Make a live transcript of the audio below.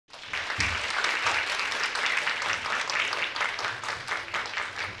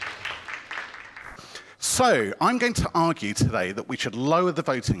So I'm going to argue today that we should lower the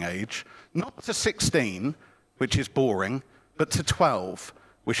voting age, not to 16, which is boring, but to 12.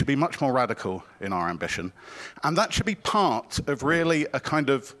 We should be much more radical in our ambition. And that should be part of really a kind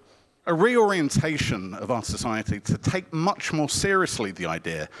of a reorientation of our society to take much more seriously the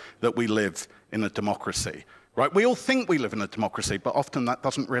idea that we live in a democracy. Right? We all think we live in a democracy, but often that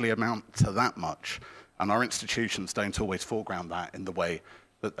doesn't really amount to that much. And our institutions don't always foreground that in the way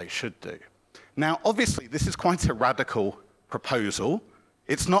that they should do. Now, obviously, this is quite a radical proposal.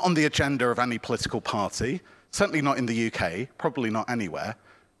 It's not on the agenda of any political party, certainly not in the UK, probably not anywhere.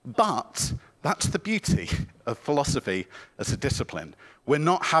 But that's the beauty of philosophy as a discipline. We're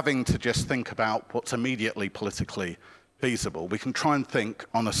not having to just think about what's immediately politically feasible. We can try and think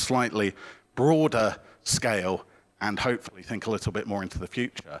on a slightly broader scale and hopefully think a little bit more into the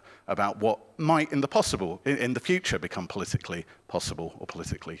future about what might in the future become politically possible or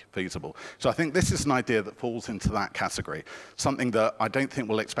politically feasible. So I think this is an idea that falls into that category, something that I don't think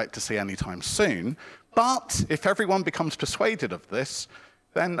we'll expect to see anytime soon, but if everyone becomes persuaded of this,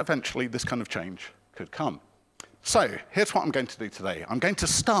 then eventually this kind of change could come. So here's what I'm going to do today. I'm going to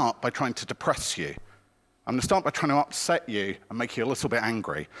start by trying to depress you. I'm going to start by trying to upset you and make you a little bit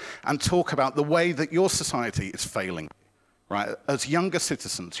angry and talk about the way that your society is failing. Right? As younger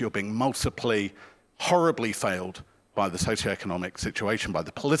citizens, you're being multiply, horribly failed by the socioeconomic situation, by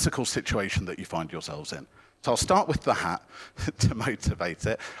the political situation that you find yourselves in. So I'll start with the hat to motivate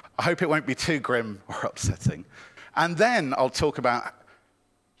it. I hope it won't be too grim or upsetting. And then I'll talk about,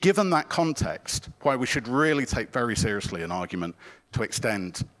 given that context, why we should really take very seriously an argument to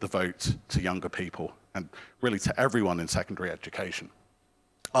extend the vote to younger people and really to everyone in secondary education.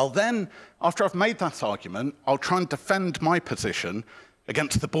 I'll then, after I've made that argument, I'll try and defend my position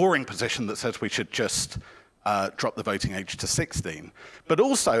against the boring position that says we should just drop the voting age to 16, but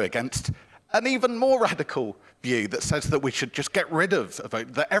also against an even more radical view that says that we should just get rid of a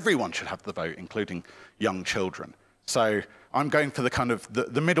vote, that everyone should have the vote, including young children. So I'm going for the kind of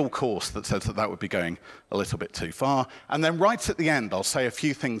the middle course that says that that would be going a little bit too far. And then right at the end, I'll say a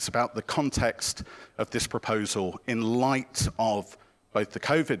few things about the context of this proposal in light of both the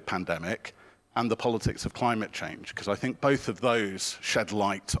COVID pandemic and the politics of climate change, because I think both of those shed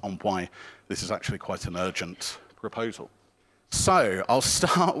light on why this is actually quite an urgent proposal. So I'll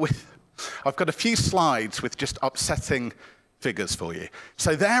start with, I've got a few slides with just upsetting figures for you.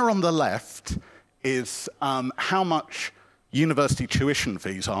 So there on the left is how much university tuition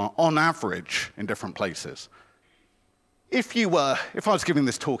fees are on average in different places. If I was giving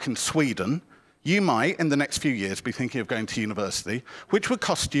this talk in Sweden, you might, in the next few years, be thinking of going to university, which would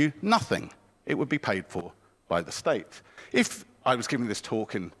cost you nothing. It would be paid for by the state. If I was giving this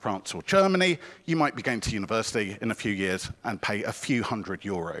talk in France or Germany, you might be going to university in a few years and pay a few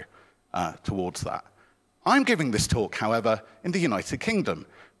 €100 towards that. I'm giving this talk, however, in the United Kingdom,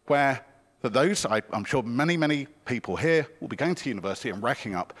 where for those, I'm sure many, many people here will be going to university and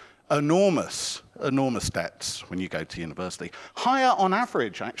racking up enormous, enormous debts when you go to university. Higher on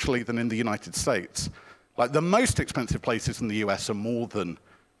average, actually, than in the United States. Like the most expensive places in the US are more than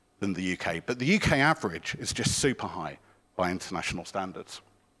the UK, but the UK average is just super high by international standards.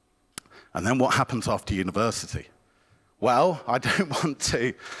 And then what happens after university? Well, I don't want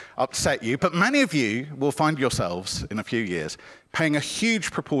to upset you, but many of you will find yourselves in a few years paying a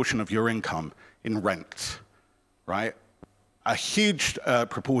huge proportion of your income in rent, right? A huge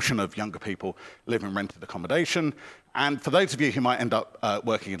proportion of younger people live in rented accommodation. And for those of you who might end up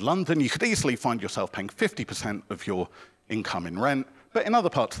working in London, you could easily find yourself paying 50% of your income in rent. But in other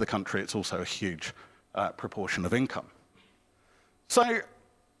parts of the country, it's also a huge proportion of income. So,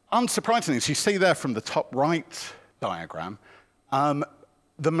 unsurprisingly, as you see there from the top right diagram,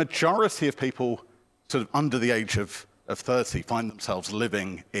 the majority of people sort of under the age of 30 find themselves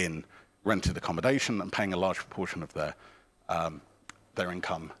living in rented accommodation and paying a large proportion of their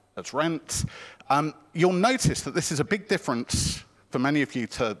income as rent. You'll notice that this is a big difference for many of you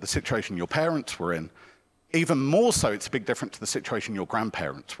to the situation your parents were in. Even more so, it's a big difference to the situation your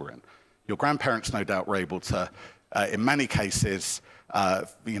grandparents were in. Your grandparents, no doubt, were able to, in many cases,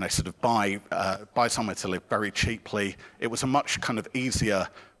 sort of buy somewhere to live very cheaply. It was a much kind of easier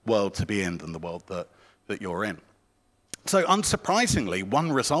world to be in than the world that you're in. So unsurprisingly,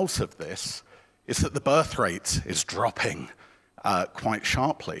 one result of this is that the birth rate is dropping quite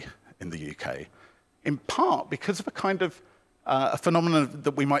sharply in the UK, in part because of a kind of a phenomenon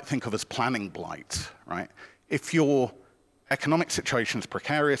that we might think of as planning blight, right? If your economic situation is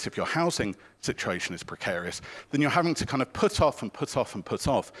precarious, if your housing situation is precarious, then you're having to kind of put off and put off and put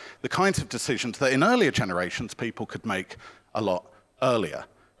off the kinds of decisions that in earlier generations people could make a lot earlier,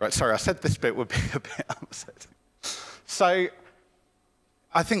 Right, sorry, I said this bit would be a bit upsetting. So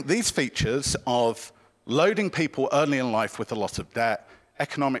I think these features of loading people early in life with a lot of debt,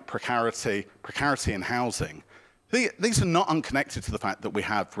 economic precarity, precarity in housing, these are not unconnected to the fact that we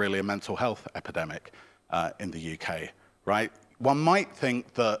have really a mental health epidemic in the UK, right? One might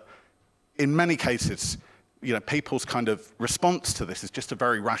think that in many cases, you know, people's kind of response to this is just a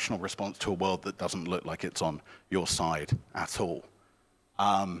very rational response to a world that doesn't look like it's on your side at all.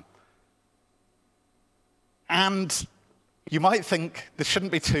 And you might think this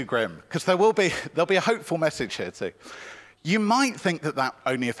shouldn't be too grim, because there'll be a hopeful message here too. You might think that that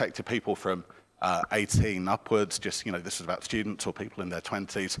only affected people from 18 upwards, just, you know, this is about students or people in their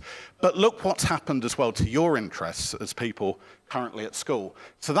 20s. But look what's happened as well to your interests as people currently at school.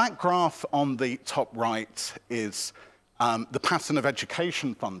 So that graph on the top right is the pattern of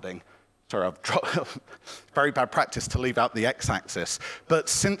education funding. Sorry, I've dropped, very bad practice to leave out the x-axis, but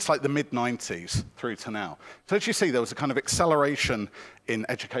since like the mid-90s through to now. So as you see, there was a kind of acceleration in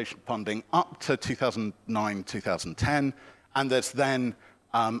education funding up to 2009, 2010, and there's then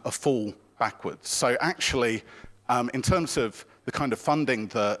a fall backwards. So actually, in terms of the kind of funding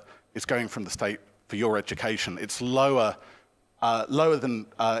that is going from the state for your education, it's lower than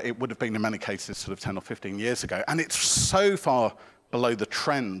it would have been in many cases sort of 10 or 15 years ago. And it's so far below the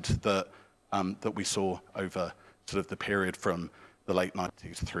trend that we saw over sort of the period from the late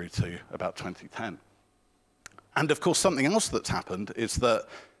 90s through to about 2010. And of course, something else that's happened is that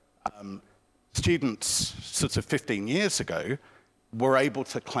students sort of 15 years ago were able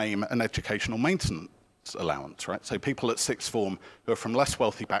to claim an educational maintenance allowance, right? So people at sixth form who are from less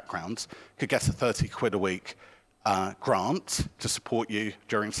wealthy backgrounds could get a 30 quid a week grant to support you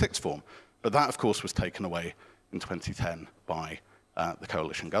during sixth form. But that, of course, was taken away in 2010 by the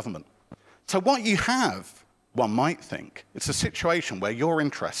coalition government. So what you have, one might think, it's a situation where your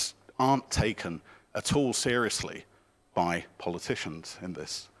interests aren't taken at all seriously by politicians in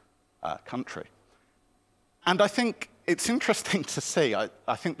this country. And I think it's interesting to see,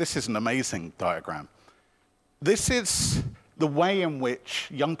 I think this is an amazing diagram. This is the way in which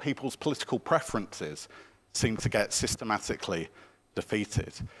young people's political preferences seem to get systematically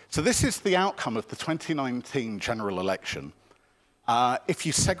defeated. So this is the outcome of the 2019 general election if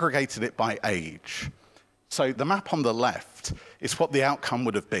you segregated it by age. So the map on the left is what the outcome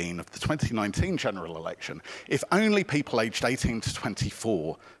would have been of the 2019 general election if only people aged 18 to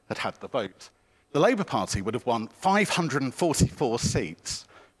 24 had had the vote. The Labour Party would have won 544 seats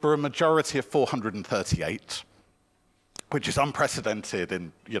for a majority of 438, which is unprecedented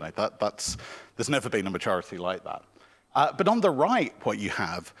in, you know, there's never been a majority like that. But on the right, what you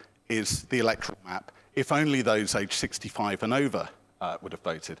have is the electoral map, if only those aged 65 and over would have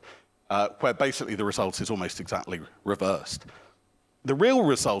voted, where basically the result is almost exactly reversed. The real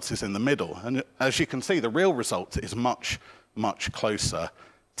result is in the middle, and as you can see, the real result is much, much closer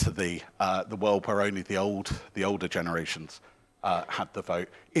to the world where only the older generations had the vote,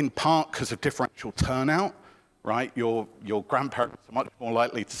 in part because of differential turnout, right? Your grandparents are much more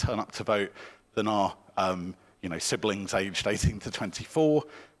likely to turn up to vote than our you know, siblings aged 18 to 24,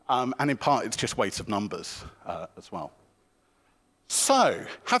 and in part it's just weight of numbers as well. So,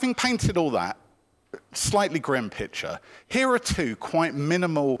 having painted all that slightly grim picture, here are two quite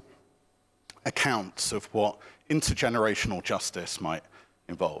minimal accounts of what intergenerational justice might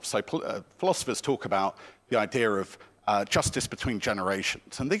involve. So philosophers talk about the idea of justice between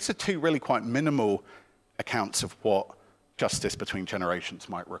generations, and these are two really quite minimal accounts of what justice between generations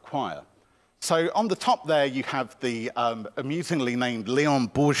might require. So on the top there, you have the amusingly named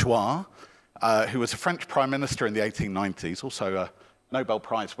Léon Bourgeois, who was a French prime minister in the 1890s, also a Nobel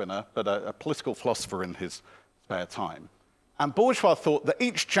Prize winner, but a political philosopher in his spare time. And Bourgeois thought that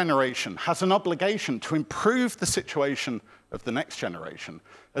each generation has an obligation to improve the situation of the next generation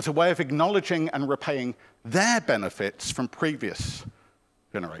as a way of acknowledging and repaying their benefits from previous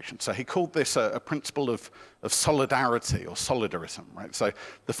generations. So he called this a principle of solidarity or solidarism, right? So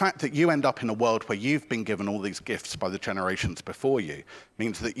the fact that you end up in a world where you've been given all these gifts by the generations before you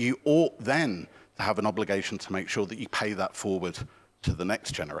means that you ought then to have an obligation to make sure that you pay that forward to the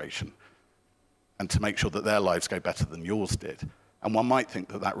next generation and to make sure that their lives go better than yours did. And one might think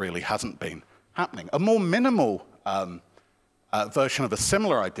that that really hasn't been happening. A more minimal version of a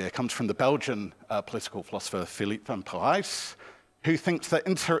similar idea comes from the Belgian political philosopher Philippe van Parijs, who thinks that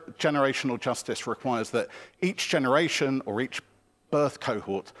intergenerational justice requires that each generation or each birth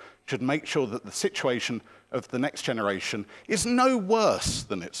cohort should make sure that the situation of the next generation is no worse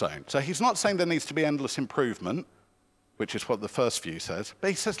than its own. So he's not saying there needs to be endless improvement, which is what the first view says, but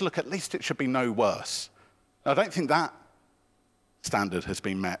he says, look, at least it should be no worse. Now, I don't think that standard has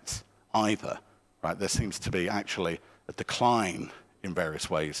been met either, right? There seems to be actually a decline in various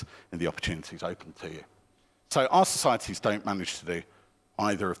ways in the opportunities open to you. So our societies don't manage to do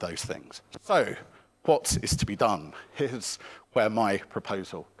either of those things. So what is to be done? Here's where my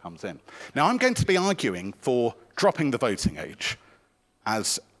proposal comes in. Now, I'm going to be arguing for dropping the voting age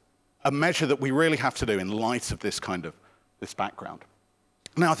as a measure that we really have to do in light of this background.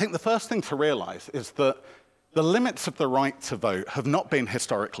 Now, I think the first thing to realize is that the limits of the right to vote have not been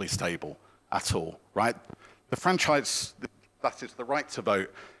historically stable at all, right? The franchise, that is the right to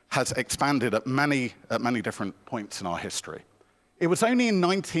vote, has expanded at many different points in our history. It was only in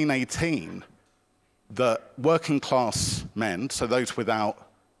 1918 that working class men, so those without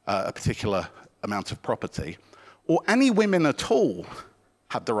a particular amount of property, or any women at all,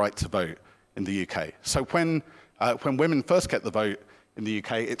 had the right to vote in the UK. So when women first get the vote in the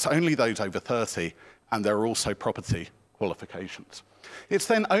UK, it's only those over 30, and there are also property qualifications. It's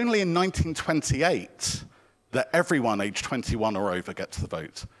then only in 1928 that everyone aged 21 or over gets the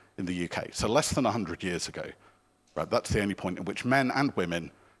vote in the UK. So less than 100 years ago, right? That's the only point in which men and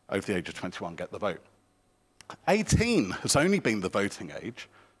women over the age of 21 get the vote. 18 has only been the voting age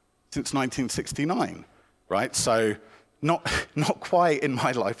since 1969, right? So not quite in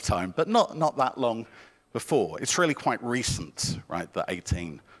my lifetime, but not that long before. It's really quite recent, right, that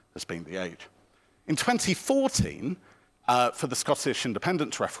 18 has been the age. In 2014, for the Scottish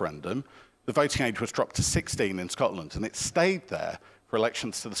independence referendum, the voting age was dropped to 16 in Scotland, and it stayed there for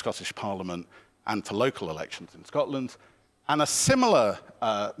elections to the Scottish Parliament and for local elections in Scotland. And a similar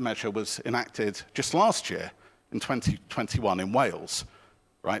measure was enacted just last year in 2021 in Wales,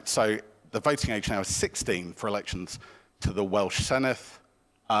 right? So the voting age now is 16 for elections to the Welsh Senedd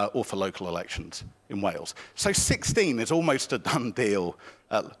or for local elections in Wales. So 16 is almost a done deal,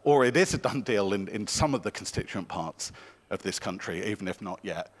 or it is a done deal in some of the constituent parts of this country, even if not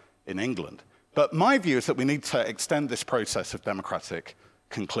yet in England. But my view is that we need to extend this process of democratic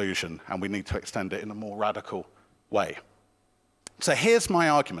conclusion, and we need to extend it in a more radical way. So here's my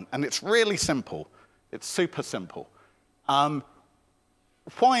argument, and it's really simple. It's super simple.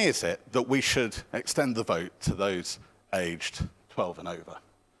 Why is it that we should extend the vote to those aged 12 and over?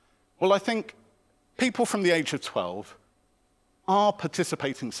 Well, I think people from the age of 12 are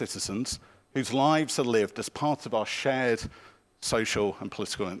participating citizens whose lives are lived as part of our shared social and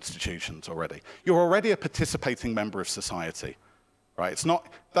political institutions already. You're already a participating member of society, right?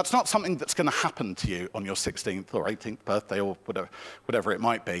 That's not something that's going to happen to you on your 16th or 18th birthday or whatever it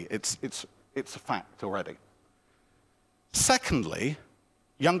might be. It's a fact already. Secondly,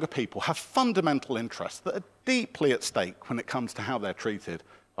 younger people have fundamental interests that are deeply at stake when it comes to how they're treated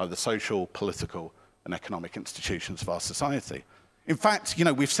by the social, political, and economic institutions of our society. In fact,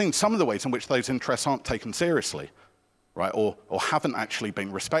 we've seen some of the ways in which those interests aren't taken seriously, right, or haven't actually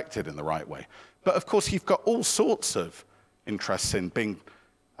been respected in the right way. But of course, you've got all sorts of interests in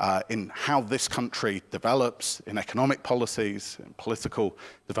how this country develops, in economic policies, in political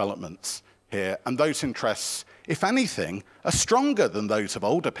developments here. And those interests, if anything, are stronger than those of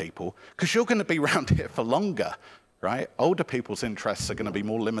older people, because you're going to be around here for longer, right? Older people's interests are going to be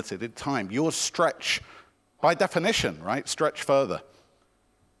more limited in time. Yours stretch, by definition, right? Stretch further.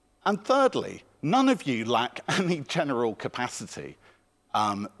 And thirdly, none of you lack any general capacity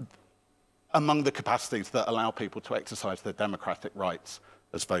among the capacities that allow people to exercise their democratic rights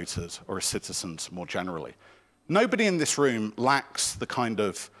as voters or as citizens more generally. Nobody in this room lacks the kind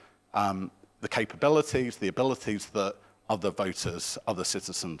of the capabilities, the abilities that other voters, other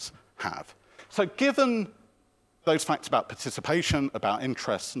citizens have. So given those facts about participation, about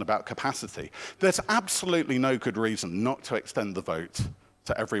interests, and about capacity, there's absolutely no good reason not to extend the vote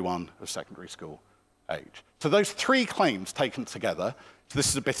to everyone of secondary school age. So those three claims taken together, so this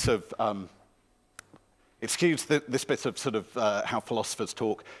is a bit of, excuse this bit of sort of how philosophers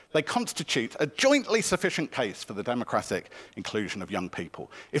talk, they constitute a jointly sufficient case for the democratic inclusion of young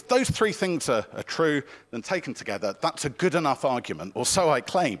people. If those three things are true, then taken together, that's a good enough argument, or so I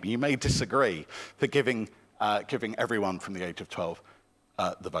claim. You may disagree, for giving everyone from the age of 12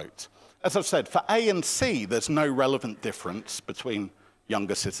 the vote. As I've said, for A and C, there's no relevant difference between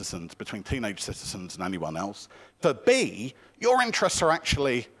younger citizens, between teenage citizens and anyone else. For B, your interests are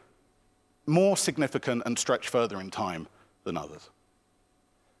actually more significant and stretch further in time than others.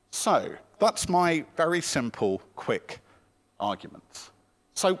 So that's my very simple, quick arguments.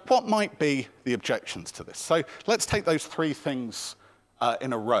 So what might be the objections to this? So let's take those three things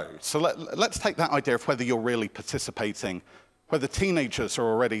in a row. So let's take that idea of whether you're really participating, whether teenagers are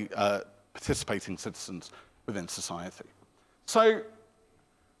already participating citizens within society. So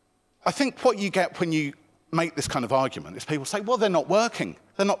I think what you get when you make this kind of argument is people say, well, they're not working,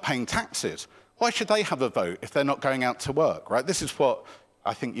 they're not paying taxes. Why should they have a vote if they're not going out to work, right? This is what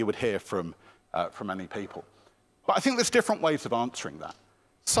I think you would hear from many people. But I think there's different ways of answering that.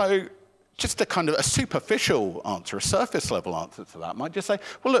 So just a kind of a superficial answer, a surface level answer to that might just say,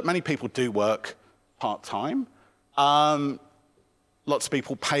 well, look, many people do work part-time. Lots of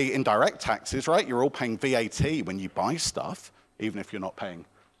people pay indirect taxes, right? You're all paying VAT when you buy stuff, even if you're not paying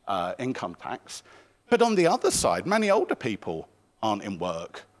income tax. But on the other side, many older people aren't in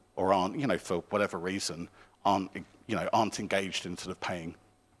work or aren't, for whatever reason, aren't engaged in sort of paying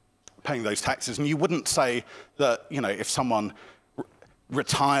those taxes. And you wouldn't say that, if someone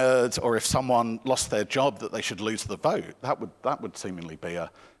retired or if someone lost their job that they should lose the vote. That would seemingly be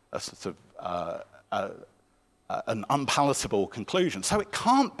a sort of an unpalatable conclusion. So it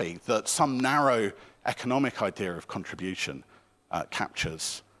can't be that some narrow economic idea of contribution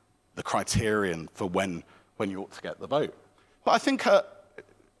captures the criterion for when you ought to get the vote. But I think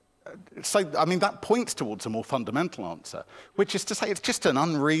that points towards a more fundamental answer, which is to say it's just an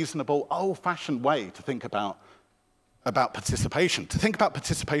unreasonable, old-fashioned way to think about participation, to think about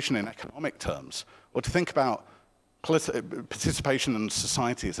participation in economic terms, or to think about participation in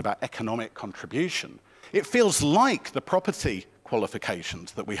society as about economic contribution. It feels like the property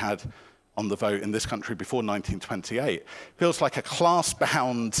qualifications that we had on the vote in this country before 1928 feels like a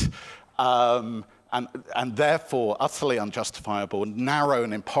class-bound and therefore utterly unjustifiable, narrow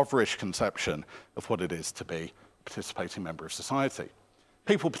and impoverished conception of what it is to be a participating member of society.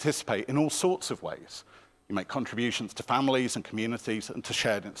 People participate in all sorts of ways. You make contributions to families and communities and to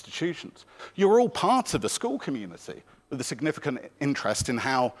shared institutions. You're all part of a school community with a significant interest in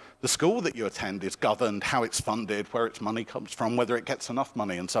how the school that you attend is governed, how it's funded, where its money comes from, whether it gets enough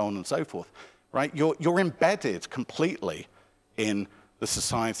money, and so on and so forth. Right? You're embedded completely in the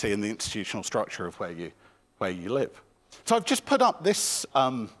society and the institutional structure of where you live. So I've just put up this,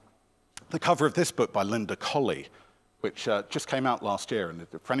 the cover of this book by Linda Colley, which just came out last year. And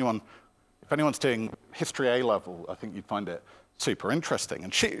if anyone's doing history A-level, I think you'd find it super interesting.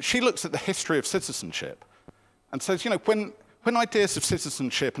 And she looks at the history of citizenship and says, when ideas of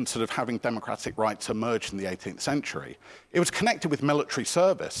citizenship and sort of having democratic rights emerged in the 18th century, it was connected with military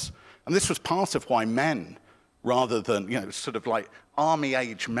service. And this was part of why men, rather than, sort of like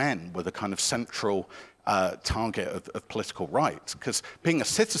army-age men were the kind of central target of political rights, because being a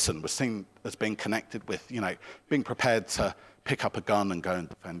citizen was seen as being connected with, being prepared to pick up a gun and go and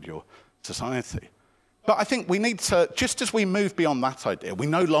defend your society. But I think we need to, just as we move beyond that idea, we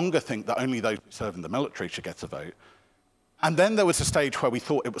no longer think that only those who serve in the military should get a vote. And then there was a stage where we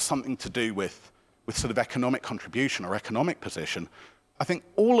thought it was something to do with sort of economic contribution or economic position. I think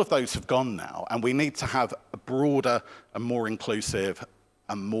all of those have gone now, and we need to have a broader and more inclusive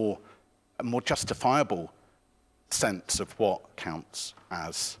and more justifiable sense of what counts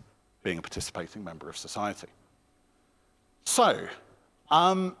as being a participating member of society. So,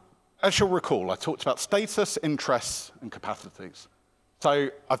 as you'll recall, I talked about status, interests, and capacities. So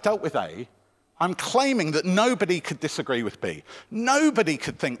I've dealt with A. I'm claiming that nobody could disagree with B. Nobody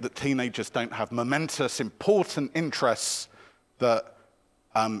could think that teenagers don't have momentous, important interests that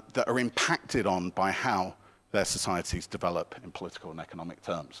are impacted on by how their societies develop in political and economic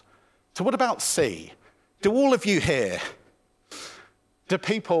terms. So what about C? Do all of you here, do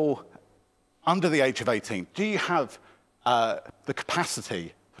people under the age of 18, do you have the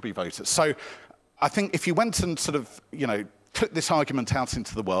capacity to be voters? So I think if you went and sort of, took this argument out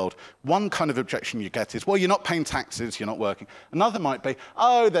into the world, one kind of objection you get is, well, you're not paying taxes, you're not working. Another might be,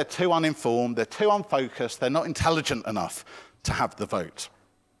 oh, they're too uninformed, they're too unfocused, they're not intelligent enough to have the vote.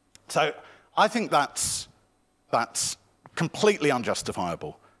 So I think that's completely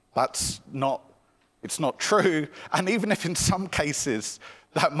unjustifiable. It's not true. And even if in some cases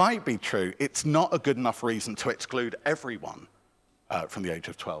that might be true, it's not a good enough reason to exclude everyone from the age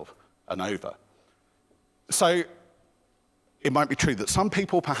of 12 and over. So it might be true that some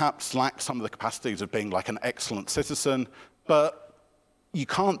people perhaps lack some of the capacities of being like an excellent citizen, but you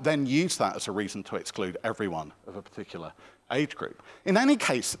can't then use that as a reason to exclude everyone of a particular age group. In any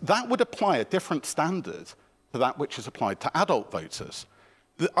case, that would apply a different standard to that which is applied to adult voters.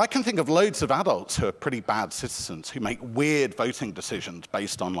 I can think of loads of adults who are pretty bad citizens, who make weird voting decisions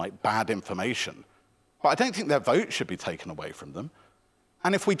based on like bad information. But I don't think their vote should be taken away from them.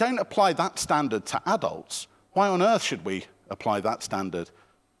 And if we don't apply that standard to adults, why on earth should we apply that standard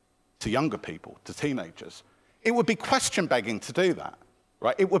to younger people, to teenagers? It would be question-begging to do that,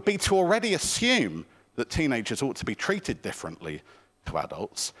 right? It would be to already assume that teenagers ought to be treated differently to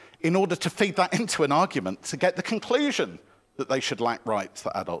adults in order to feed that into an argument to get the conclusion that they should lack rights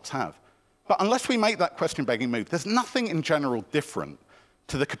that adults have. But unless we make that question-begging move, there's nothing in general different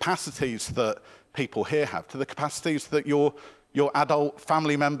to the capacities that people here have, to the capacities that your adult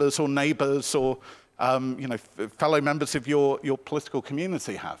family members or neighbors or fellow members of your political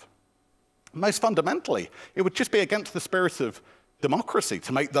community have. Most fundamentally, it would just be against the spirit of democracy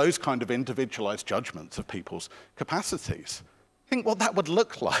to make those kind of individualized judgments of people's capacities. Think what that would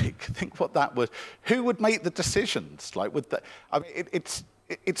look like. Think what that would, who would make the decisions? Like,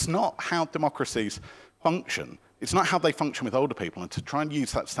 it's not how democracies function. It's not how they function with older people. And to try and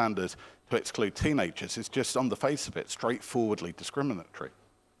use that standard to exclude teenagers is just, on the face of it, straightforwardly discriminatory.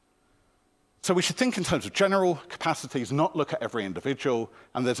 So we should think in terms of general capacities, not look at every individual,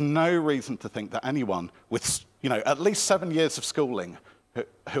 and there's no reason to think that anyone with at least 7 years of schooling,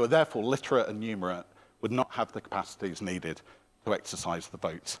 who are therefore literate and numerate, would not have the capacities needed to exercise the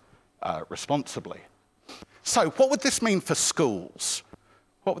vote responsibly. So what would this mean for schools?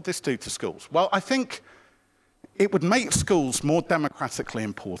 What would this do to schools? Well, I think it would make schools more democratically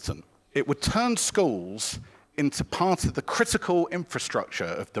important. It would turn schools into part of the critical infrastructure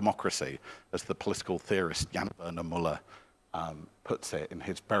of democracy, as the political theorist Jan Werner Müller puts it in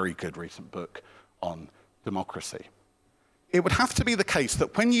his very good recent book on democracy. It would have to be the case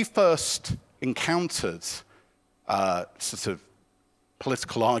that when you first encountered sort of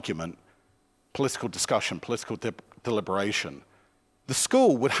political argument, political discussion, political deliberation, the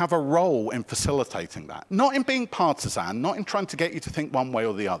school would have a role in facilitating that, not in being partisan, not in trying to get you to think one way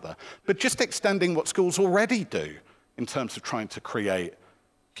or the other, but just extending what schools already do in terms of trying to create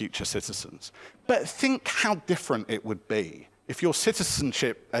future citizens. But think how different it would be if your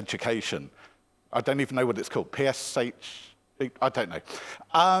citizenship education, I don't even know what it's called, PSH, I don't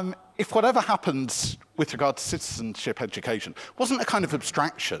know. If whatever happens with regard to citizenship education wasn't a kind of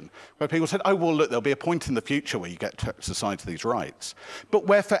abstraction where people said, oh, well, look, there'll be a point in the future where you get to exercise these rights, but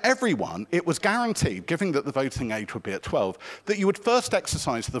where for everyone it was guaranteed, given that the voting age would be at 12, that you would first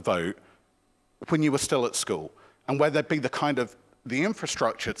exercise the vote when you were still at school, and where there'd be the kind of the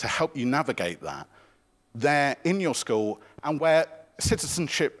infrastructure to help you navigate that there in your school, and where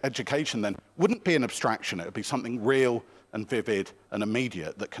citizenship education then wouldn't be an abstraction, it would be something real and vivid and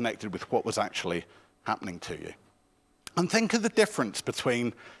immediate that connected with what was actually happening to you. And think of the difference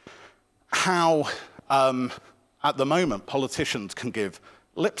between how, at the moment, politicians can give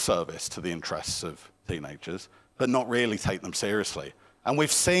lip service to the interests of teenagers, but not really take them seriously. And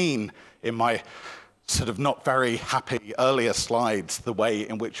we've seen in my sort of not very happy earlier slides the way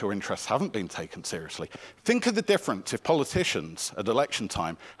in which your interests haven't been taken seriously. Think of the difference if politicians at election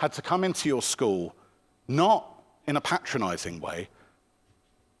time had to come into your school not in a patronizing way,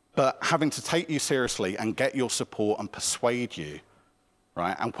 but having to take you seriously and get your support and persuade you,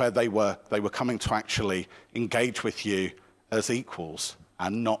 right? And where they were coming to actually engage with you as equals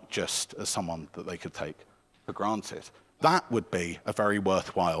and not just as someone that they could take for granted. That would be a very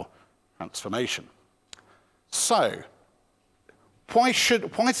worthwhile transformation. So, why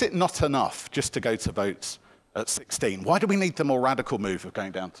is it not enough just to go to votes at 16? Why do we need the more radical move of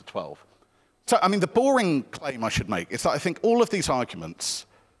going down to 12? So, I mean, the boring claim I should make is that I think all of these arguments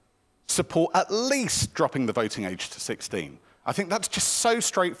support at least dropping the voting age to 16. I think that's just so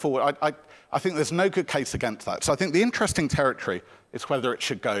straightforward. I think there's no good case against that. So I think the interesting territory is whether it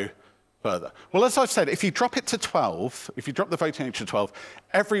should go further. Well, as I've said, if you drop it to 12, if you drop the voting age to 12,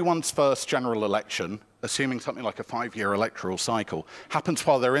 everyone's first general election, assuming something like a 5-year electoral cycle, happens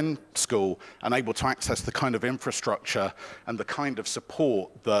while they're in school and able to access the kind of infrastructure and the kind of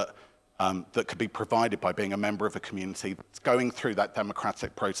support that that could be provided by being a member of a community that's going through that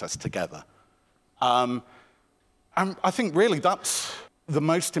democratic process together. And I think really that's the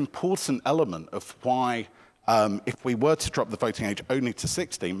most important element of why, if we were to drop the voting age only to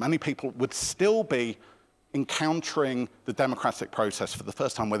 16, many people would still be encountering the democratic process for the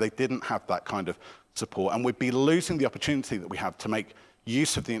first time where they didn't have that kind of support, and we'd be losing the opportunity that we have to make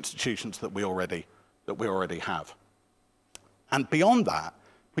use of the institutions that we already have. And beyond that,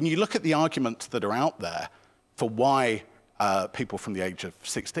 when you look at the arguments that are out there for why people from the age of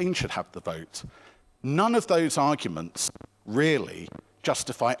 16 should have the vote, none of those arguments really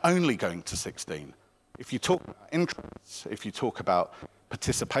justify only going to 16. If you talk about interests, if you talk about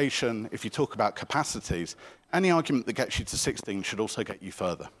participation, if you talk about capacities, any argument that gets you to 16 should also get you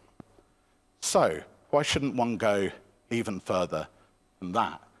further. So why shouldn't one go even further than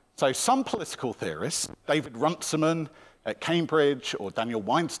that? So some political theorists, David Runciman at Cambridge or Daniel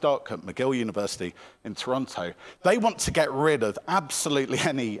Weinstock at McGill University in Toronto, they want to get rid of absolutely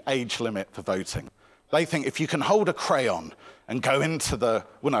any age limit for voting. They think if you can hold a crayon and go into the,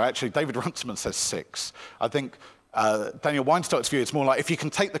 well, no, actually, David Runciman says 6. I think Daniel Weinstock's view is more like if you can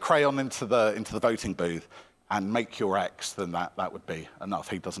take the crayon into the voting booth and make your X, then that would be enough.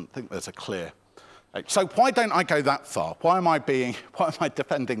 He doesn't think there's a clear X. So why don't I go that far? Why am I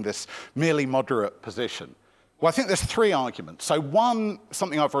defending this merely moderate position? Well, I think there's three arguments. So one,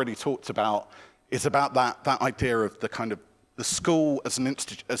 something I've already talked about, is about that idea of the kind of the school as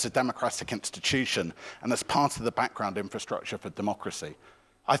a democratic institution and as part of the background infrastructure for democracy.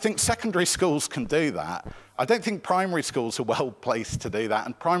 I think secondary schools can do that. I don't think primary schools are well placed to do that.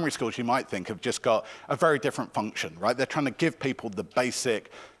 And primary schools, you might think, have just got a very different function, right? They're trying to give people the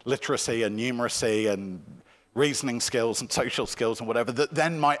basic literacy and numeracy and reasoning skills and social skills and whatever that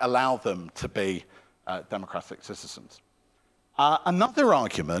then might allow them to be democratic citizens. Another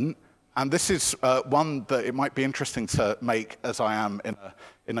argument, and this is one that it might be interesting to make as I am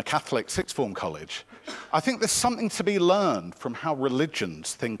in a Catholic sixth form college. I think there's something to be learned from how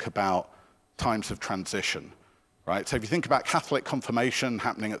religions think about times of transition, right? So if you think about Catholic confirmation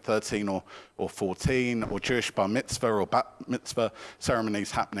happening at 13 or 14, or Jewish bar mitzvah or bat mitzvah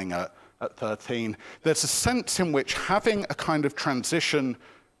ceremonies happening at 13, there's a sense in which having a kind of transition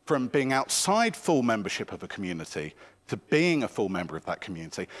from being outside full membership of a community to being a full member of that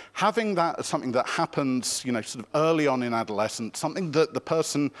community, having that as something that happens, you know, sort of early on in adolescence, something that the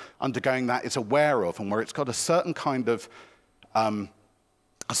person undergoing that is aware of, and where it's got a certain kind of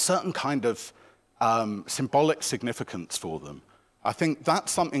symbolic significance for them. I think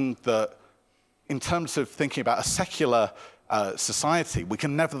that's something that, in terms of thinking about a secular society, we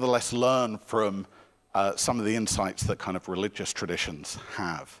can nevertheless learn from some of the insights that kind of religious traditions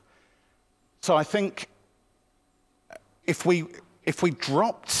have. So I think if we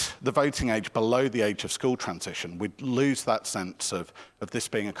dropped the voting age below the age of school transition, we'd lose that sense of this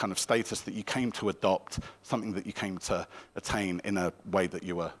being a kind of status that you came to adopt, something that you came to attain in a way that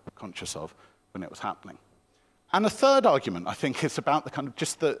you were conscious of when it was happening. And a third argument, I think, is about the kind of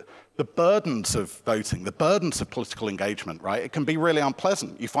just the burdens of voting, the burdens of political engagement, right? It can be really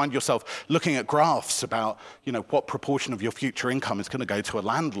unpleasant. You find yourself looking at graphs about, you know, what proportion of your future income is going to go to a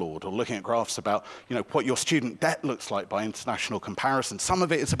landlord, or looking at graphs about, you know, what your student debt looks like by international comparison. Some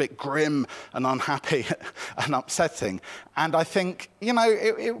of it is a bit grim and unhappy and upsetting. And I think, you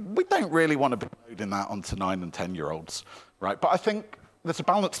know, we don't really want to be loading that onto 9 and 10-year-olds, right? But I think there's a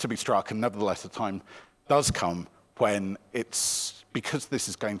balance to be struck, and nevertheless, a time does come when it's, because this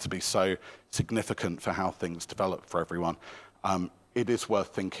is going to be so significant for how things develop for everyone, it is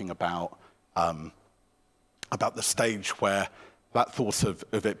worth thinking about the stage where that thought of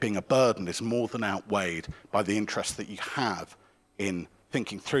it being a burden is more than outweighed by the interest that you have in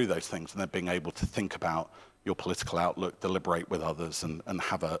thinking through those things and then being able to think about your political outlook, deliberate with others, and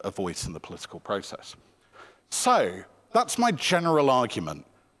have a voice in the political process. So that's my general argument.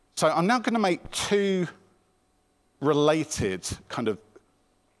 So I'm now going to make two related kind of,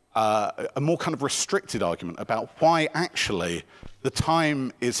 a more kind of restricted argument about why actually the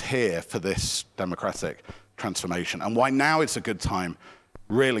time is here for this democratic transformation, and why now is a good time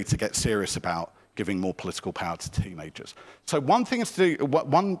really to get serious about giving more political power to teenagers. So one thing is to do,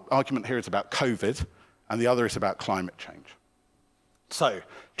 one argument here is about COVID, and the other is about climate change. So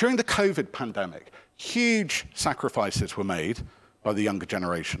during the COVID pandemic, huge sacrifices were made by the younger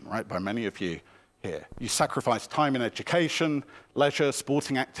generation, right? By many of you here. You sacrificed time in education, leisure,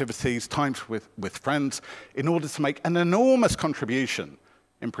 sporting activities, times with friends, in order to make an enormous contribution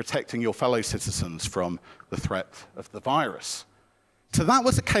in protecting your fellow citizens from the threat of the virus. So that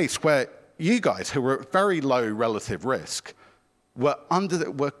was a case where you guys, who were at very low relative risk, were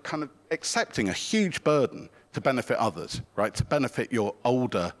kind of accepting a huge burden to benefit others, right? To benefit your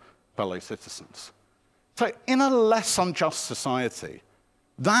older fellow citizens. So in a less unjust society,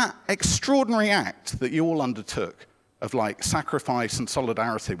 that extraordinary act that you all undertook of like sacrifice and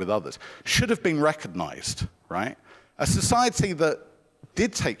solidarity with others should have been recognized, right? A society that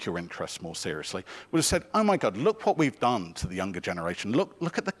did take your interests more seriously would have said, oh my God, look what we've done to the younger generation.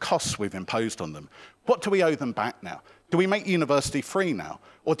 Look at the costs we've imposed on them. What do we owe them back now? Do we make university free now?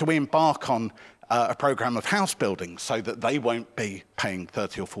 Or do we embark on a program of house building so that they won't be paying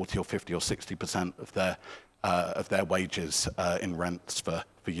 30 or 40 or 50 or 60% of their wages in rents for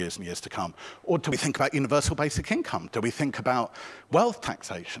years and years to come? Or do we think about universal basic income? Do we think about wealth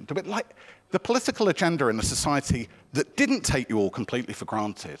taxation? Do we, like, the political agenda in a society that didn't take you all completely for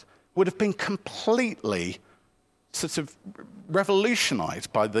granted would have been completely sort of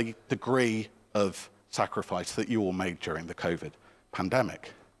revolutionized by the degree of sacrifice that you all made during the COVID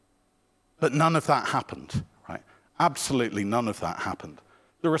pandemic. But none of that happened, right? Absolutely none of that happened.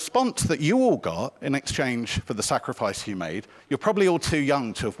 the response that you all got in exchange for the sacrifice you made, you're probably all too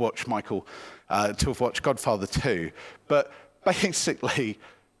young to have watched Godfather 2, but basically,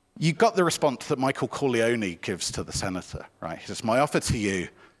 you got the response that Michael Corleone gives to the senator, right? He says, my offer to you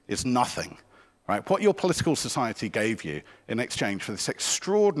is nothing, right? What your political society gave you in exchange for this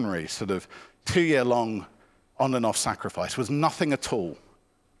extraordinary sort of 2-year-long on and off sacrifice was nothing at all.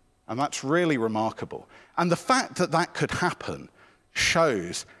 And that's really remarkable. And the fact that that could happen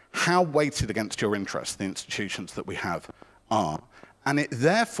shows how weighted against your interests the institutions that we have are. And it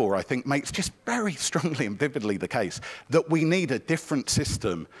therefore, I think, makes just very strongly and vividly the case that we need a different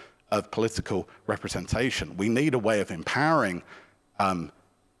system of political representation. We need a way of empowering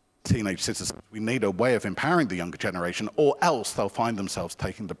teenage citizens. We need a way of empowering the younger generation, or else they'll find themselves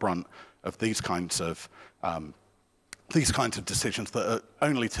taking the brunt of these kinds of decisions that are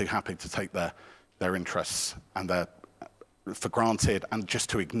only too happy to take their interests and their for granted, and just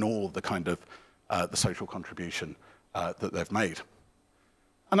to ignore the kind of the social contribution that they've made.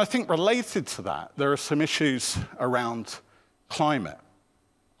 And I think related to that, there are some issues around climate.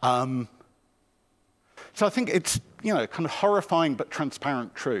 So I think it's kind of horrifying but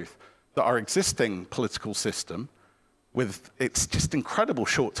transparent truth that our existing political system, with its just incredible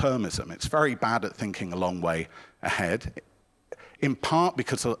short-termism, it's very bad at thinking a long way ahead, in part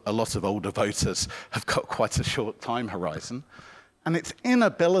because a lot of older voters have got quite a short time horizon, and its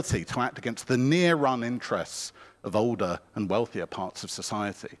inability to act against the near-run interests of older and wealthier parts of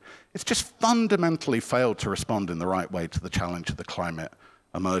society. It's just fundamentally failed to respond in the right way to the challenge of the climate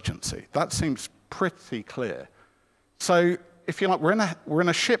emergency. That seems pretty clear. So, if you like, we're in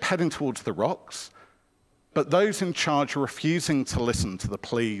a ship heading towards the rocks, but those in charge are refusing to listen to the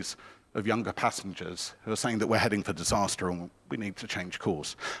pleas of younger passengers who are saying that we're heading for disaster and we need to change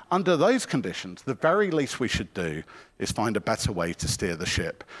course. Under those conditions, the very least we should do is find a better way to steer the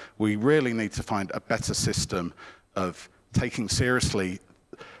ship. We really need to find a better system of taking seriously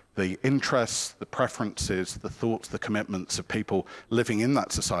the interests, the preferences, the thoughts, the commitments of people living in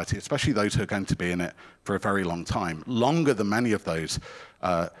that society, especially those who are going to be in it for a very long time, longer than many of those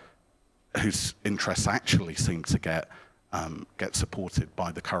whose interests actually seem to get supported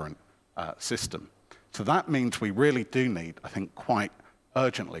by the current system. So that means we really do need, I think, quite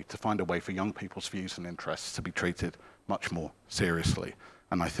urgently to find a way for young people's views and interests to be treated much more seriously.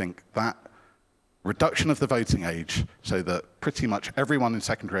 And I think that reduction of the voting age so that pretty much everyone in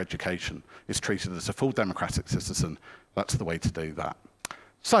secondary education is treated as a full democratic citizen, that's the way to do that.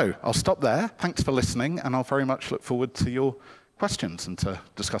 So I'll stop there. Thanks for listening, and I'll very much look forward to your questions and to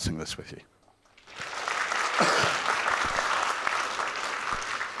discussing this with you.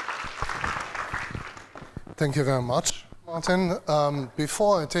 Thank you very much, Martin.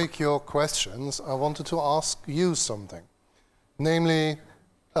 Before I take your questions, I wanted to ask you something. Namely,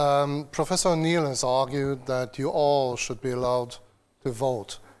 Professor Neal has argued that you all should be allowed to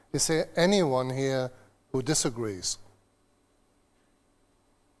vote. Is there anyone here who disagrees?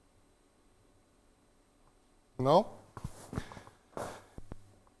 No?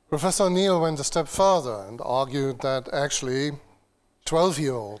 Professor Neal went a step further and argued that actually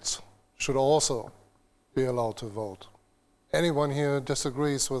 12-year-olds should also be allowed to vote. Anyone here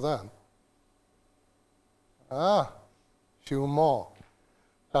disagrees with that? Few more.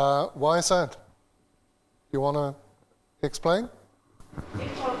 Why is that? You want to explain?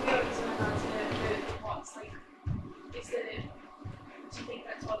 If 12-year-olds are allowed to vote once, do you think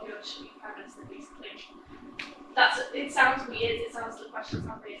that 12-year-olds should be parents then, basically? It sounds weird, it sounds, the question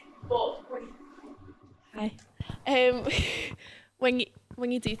sounds weird, but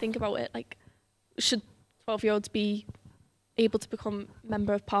when you do think about it, should 12-year-olds be able to become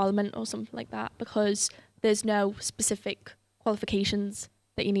member of parliament or something like that, because there's no specific qualifications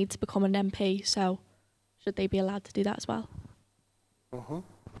that you need to become an MP, so should they be allowed to do that as well? Mm-hmm.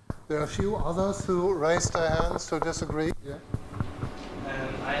 There are a few others who raised their hands to disagree. Yeah.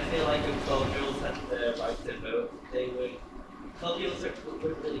 I feel like if 12-year-olds had the right to vote, 12-year-olds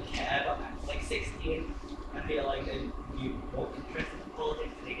wouldn't really care about that. Like 16, I feel like they'd be more interested in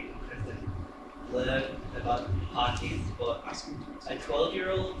politics, they get interested in learn about parties, but a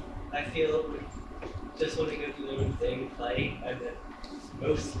 12-year-old, I feel, would just want to go do their own thing, play, and then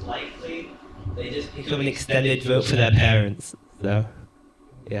most likely they just become an extended vote for their parents. So,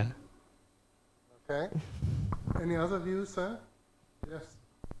 yeah. Okay. Any other views, sir? Yes.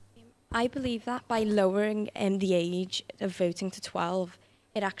 I believe that by lowering the age of voting to 12,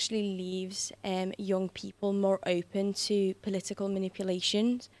 it actually leaves young people more open to political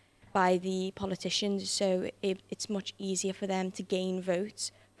manipulations by the politicians, so it's much easier for them to gain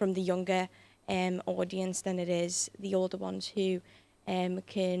votes from the younger audience than it is the older ones who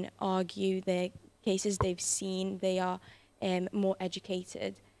can argue the cases they've seen. They are more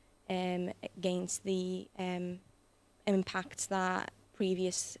educated against the impacts that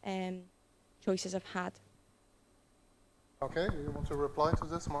previous choices have had. Okay, you want to reply to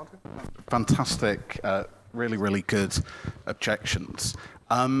this, Martin? Fantastic, really, really good objections.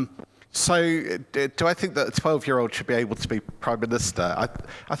 So, do I think that a 12-year-old should be able to be Prime Minister?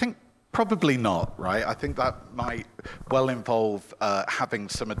 I think probably not, right? I think that might well involve having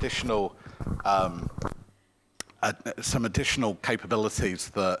some additional capabilities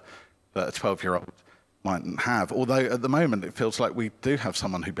that a 12-year-old mightn't have. Although at the moment it feels like we do have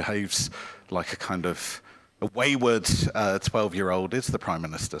someone who behaves like a kind of a wayward 12-year-old is the Prime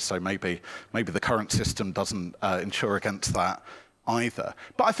Minister. So maybe the current system doesn't insure against that either.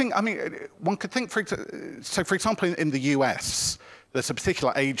 But I mean, one could think, for example, in the US, there's a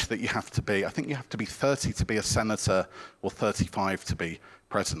particular age that you have to be. I think you have to be 30 to be a senator or 35 to be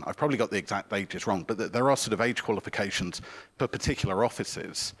president. I've probably got the exact ages wrong, but there are sort of age qualifications for particular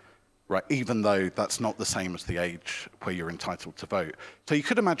offices, right, even though that's not the same as the age where you're entitled to vote. So you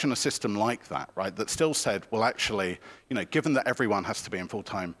could imagine a system like that, right, that still said, well, actually, given that everyone has to be in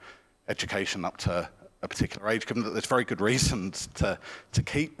full-time education up to a particular age, given that there's very good reasons to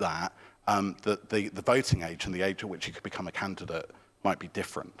keep that, that the voting age and the age at which you could become a candidate might be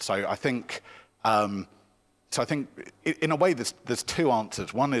different. So I think, in a way, there's two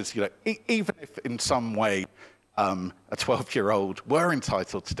answers. One is, even if in some way a 12-year-old were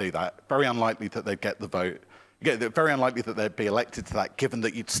entitled to do that, very unlikely that they'd get the vote. Very unlikely that they'd be elected to that, given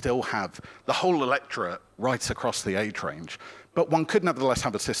that you'd still have the whole electorate right across the age range. But one could nevertheless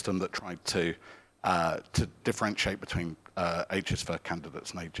have a system that tried to differentiate between ages for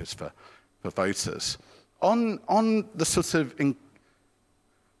candidates and ages for voters. On the sort of,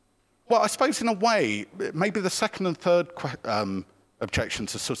 well, I suppose in a way, maybe the second and third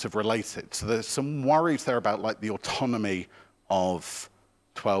objections are sort of related. So there's some worries there about like the autonomy of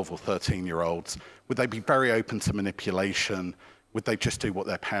 12 or 13-year-olds. Would they be very open to manipulation? Would they just do what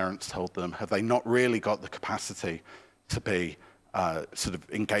their parents told them? Have they not really got the capacity to be sort of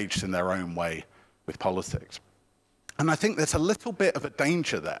engaged in their own way with politics? And I think there's a little bit of a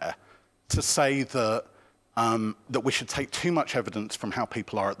danger there to say that that we should take too much evidence from how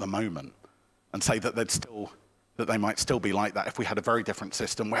people are at the moment and say that they might still be like that if we had a very different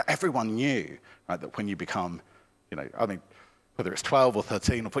system where everyone knew, right, that when you become, I mean, whether it's 12 or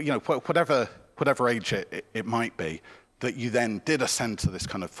 13 or whatever age it might be, that you then did ascend to this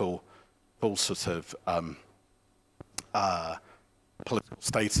kind of full sort of political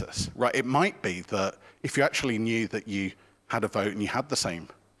status, right? It might be that if you actually knew that you had a vote and you had the same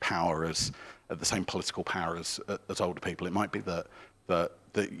power the same political power as older people, it might be that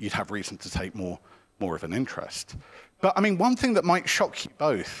you'd have reason to take more of an interest. But I mean, one thing that might shock you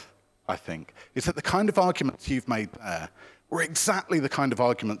both, I think, is that the kind of arguments you've made there were exactly the kind of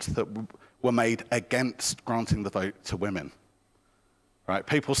arguments that were made against granting the vote to women. Right?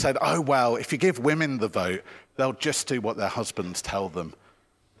 People said, oh, well, if you give women the vote, they'll just do what their husbands tell them,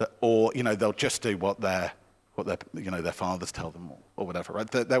 or they'll just do what their fathers tell them, or whatever. Right?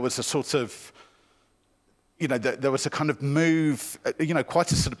 There was a sort of, there was a kind of move,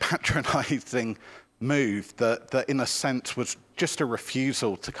 quite a sort of patronising move that in a sense was just a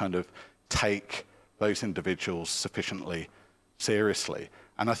refusal to kind of take those individuals sufficiently seriously.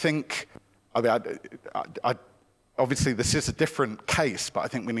 And I think, obviously this is a different case, but I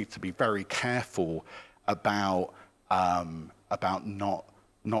think we need to be very careful about not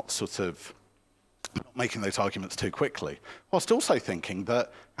making those arguments too quickly, whilst also thinking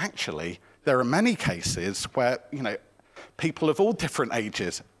that actually there are many cases where people of all different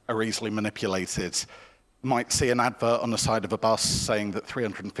ages are easily manipulated. Might see an advert on the side of a bus saying that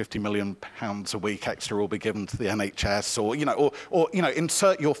 £350 million a week extra will be given to the NHS, or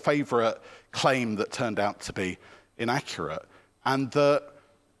insert your favourite claim that turned out to be inaccurate. And the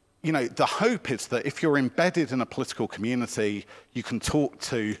hope is that if you're embedded in a political community, you can talk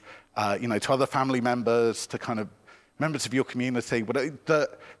to other family members, to kind of members of your community,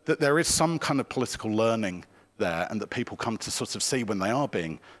 that there is some kind of political learning there, and that people come to sort of see when they are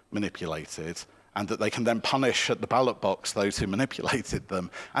being manipulated, and that they can then punish at the ballot box those who manipulated them.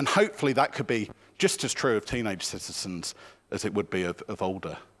 And hopefully that could be just as true of teenage citizens as it would be of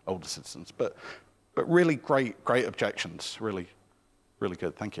older citizens. But really great objections, really, really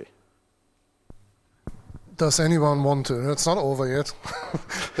good. Thank you. Does anyone want to, it's not over yet,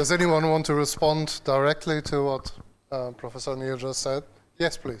 does anyone want to respond directly to what Professor Neil just said?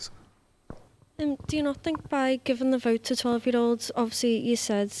 Yes, please. Do you not think by giving the vote to 12-year-olds, obviously you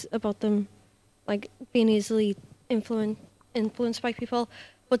said about them like being easily influenced influenced by people.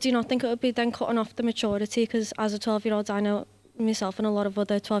 But do you not think it would be then cutting off the maturity? Because as a 12-year-old, I know myself and a lot of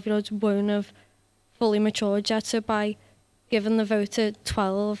other 12-year-olds won't have fully matured yet. So by giving the vote at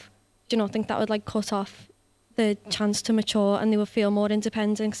 12, do you not think that would like cut off the chance to mature and they would feel more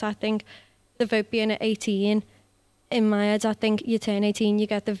independent? Because I think the vote being at 18, in my head, I think you turn 18, you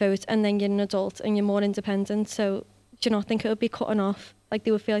get the vote, and then you're an adult and you're more independent. So do you not think it would be cutting off? Like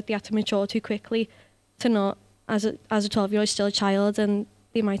they would feel like they had to mature too quickly to not, as a 12-year-old, still a child, and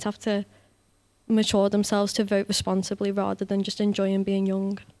they might have to mature themselves to vote responsibly rather than just enjoying being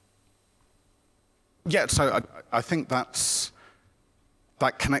young. Yeah, so I think that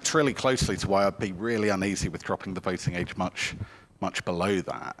connects really closely to why I'd be really uneasy with dropping the voting age much below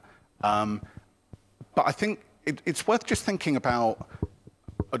that. But I think it's worth just thinking about,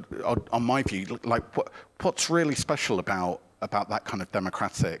 on my view, like what's really special about that kind of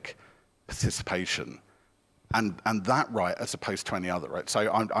democratic participation and that right as opposed to any other right.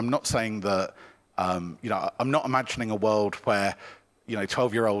 So I'm not saying that, I'm not imagining a world where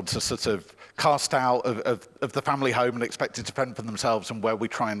 12-year-olds are sort of cast out of the family home and expected to fend for themselves, and where we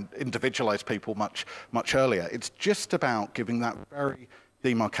try and individualize people much earlier. It's just about giving that very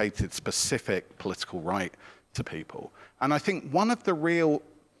demarcated, specific political right to people. And I think one of the real,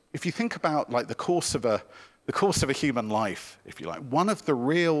 if you think about like the course of a human life, if you like, one of the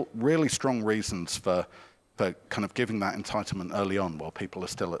really strong reasons for kind of giving that entitlement early on while people are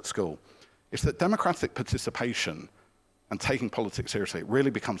still at school is that democratic participation and taking politics seriously, it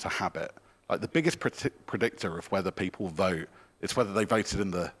really becomes a habit. Like the biggest predictor of whether people vote is whether they voted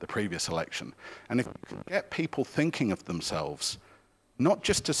in the previous election. And if you can get people thinking of themselves not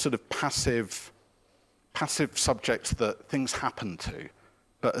just as sort of passive subjects that things happen to,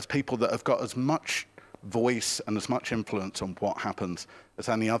 but as people that have got as much voice and as much influence on what happens as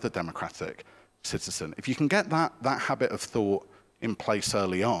any other democratic citizen. If you can get that habit of thought in place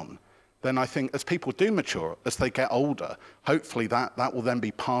early on, then I think as people do mature, as they get older, hopefully that will then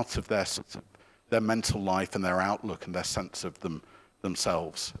be part of their mental life and their outlook and their sense of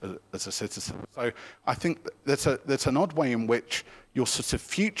themselves as a citizen. So I think there's an odd way in which your sort of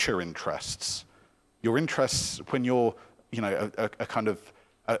future interests, your interests when you're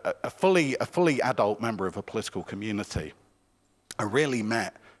a fully adult member of a political community, are really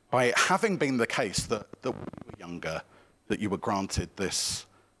met by it having been the case that when you were younger, that you were granted this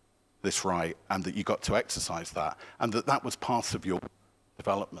right and that you got to exercise that, and that was part of your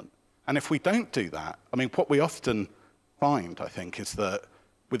development. And if we don't do that, I mean, what we often find, I think, is that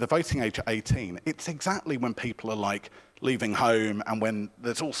with the voting age at 18, it's exactly when people are like leaving home and when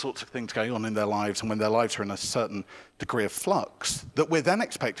there's all sorts of things going on in their lives and when their lives are in a certain degree of flux that we're then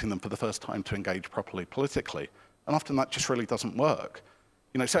expecting them for the first time to engage properly politically. And often that just really doesn't work.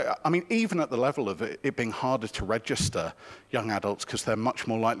 So, I mean, even at the level of it being harder to register young adults because they're much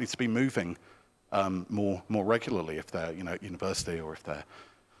more likely to be moving more regularly if they're, at university or if they're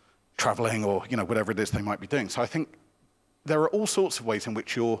traveling or, whatever it is they might be doing. So I think there are all sorts of ways in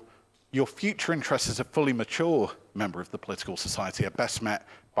which your future interests as a fully mature member of the political society are best met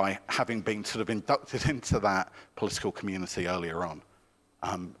by having been sort of inducted into that political community earlier on.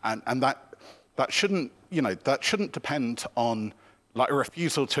 And that shouldn't depend on like a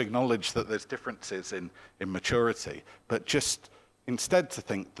refusal to acknowledge that there's differences in maturity, but just instead to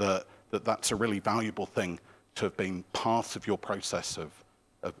think that's a really valuable thing to have been part of your process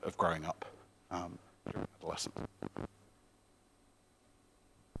of growing up during adolescence.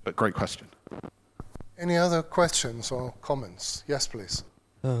 But great question. Any other questions or comments? Yes, please.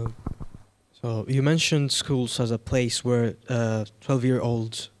 So you mentioned schools as a place where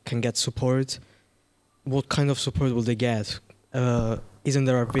 12-year-olds can get support. What kind of support will they get? Isn't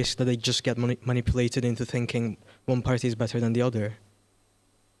there a risk that they just get manipulated into thinking one party is better than the other?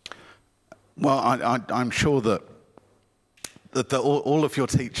 Well, I'm sure that all of your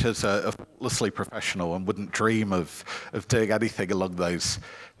teachers are faultlessly professional and wouldn't dream of doing anything along those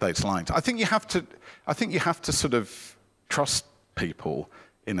lines. I think you have to sort of trust people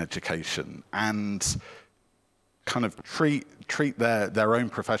in education and kind of treat their own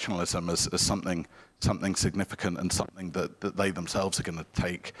professionalism as something significant and something that they themselves are going to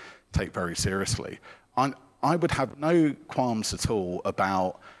take very seriously. I would have no qualms at all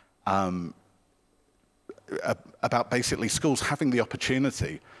about basically schools having the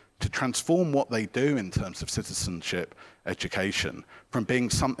opportunity to transform what they do in terms of citizenship education from being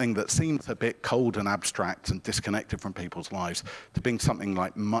something that seems a bit cold and abstract and disconnected from people's lives to being something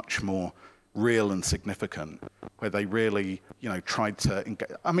like much more real and significant, where they really, tried to engage.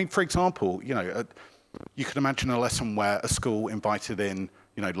 I mean, for example, you could imagine a lesson where a school invited in,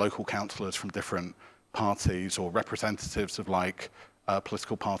 local councillors from different parties or representatives of like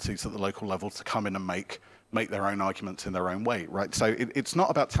political parties at the local level to come in and make their own arguments in their own way, right? So it's not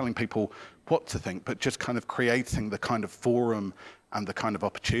about telling people what to think, but just kind of creating the kind of forum and the kind of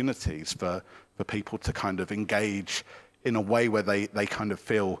opportunities for people to kind of engage in a way where they kind of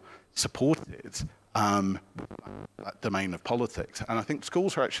feel supported that domain of politics. And I think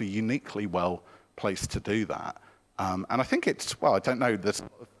schools are actually uniquely well placed to do that. And I think it's, well, I don't know, there's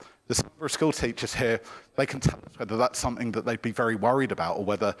number of school teachers here, they can tell us whether that's something that they'd be very worried about or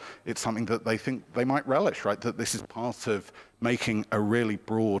whether it's something that they think they might relish, right? That this is part of making a really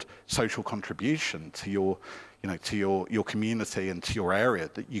broad social contribution to your, you know, to your community and to your area,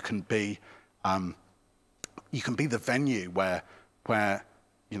 that you can be the venue where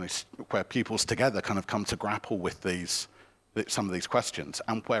you know, where pupils together kind of come to grapple with some of these questions,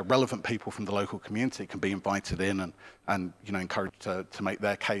 and where relevant people from the local community can be invited in and you know, encouraged to make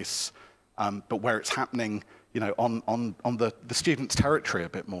their case, but where it's happening, you know, on the student's territory a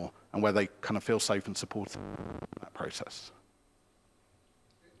bit more, and where they kind of feel safe and supported in that process.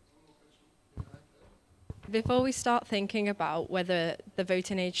 Before we start thinking about whether the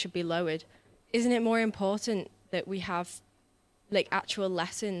voting age should be lowered, isn't it more important that we have like actual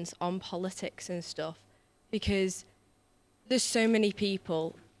lessons on politics and stuff? Because there's so many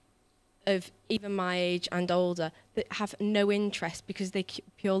people of even my age and older that have no interest because they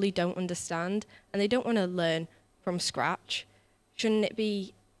purely don't understand and they don't want to learn from scratch. Shouldn't it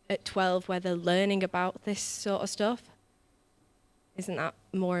be at 12 where they're learning about this sort of stuff? Isn't that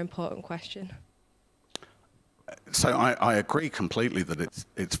a more important question? So I agree completely that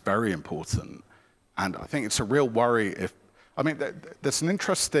it's very important, and I think it's a real worry if, I mean, there's an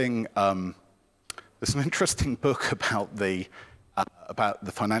interesting book about the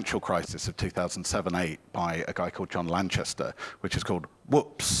financial crisis of 2007-8 by a guy called John Lanchester, which is called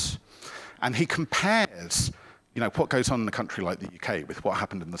Whoops, and he compares, you know, what goes on in a country like the UK with what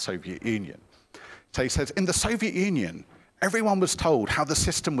happened in the Soviet Union. So he says, in the Soviet Union, everyone was told how the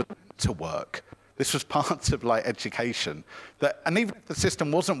system was meant to work. This was part of like education, and even if the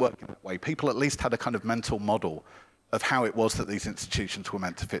system wasn't working that way, people at least had a kind of mental model of how it was that these institutions were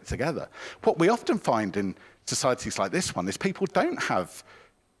meant to fit together. What we often find in societies like this one is people don't have,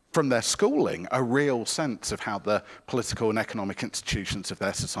 from their schooling, a real sense of how the political and economic institutions of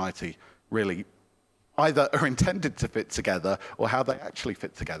their society really either are intended to fit together or how they actually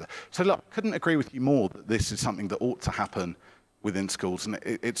fit together. So look, I couldn't agree with you more that this is something that ought to happen within schools, and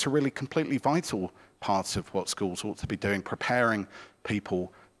it's a really completely vital part of what schools ought to be doing, preparing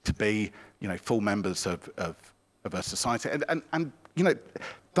people to be, you know, full members of a society. And you know,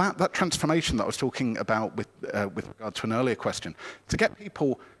 that transformation that I was talking about with regard to an earlier question, to get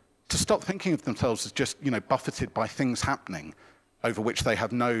people to stop thinking of themselves as just, you know, buffeted by things happening over which they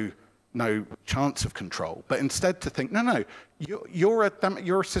have no chance of control, but instead to think, no, you're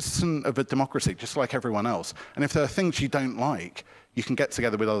a citizen of a democracy just like everyone else, and if there are things you don't like, you can get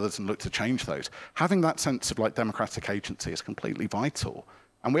together with others and look to change those. Having that sense of like democratic agency is completely vital,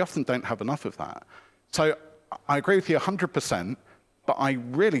 and we often don't have enough of that. So I agree with you 100%, but I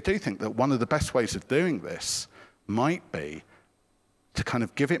really do think that one of the best ways of doing this might be to kind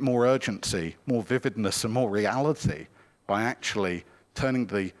of give it more urgency, more vividness, and more reality by actually turning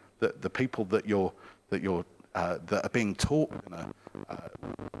the people that are being taught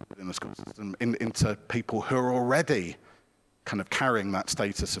in the school system into people who are already kind of carrying that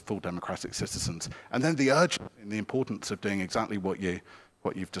status of full democratic citizens, and then the urgency and the importance of doing exactly what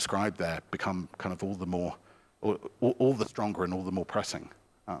you've described there become kind of all the stronger and all the more pressing.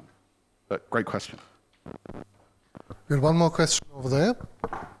 But great question. We have one more question over there.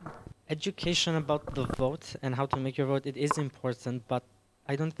 Education about the vote and how to make your vote, it is important, but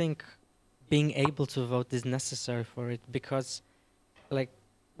I don't think being able to vote is necessary for it, because like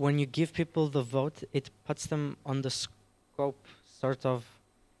when you give people the vote, it puts them on the scope, sort of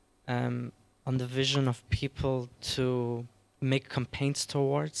on the vision of people to make campaigns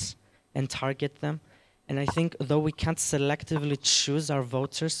towards and target them. And I think though we can't selectively choose our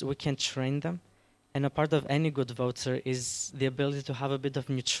voters, we can train them. And a part of any good voter is the ability to have a bit of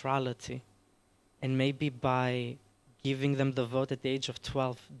neutrality. And maybe by giving them the vote at the age of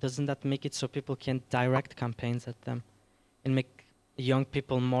 12, doesn't that make it so people can direct campaigns at them and make young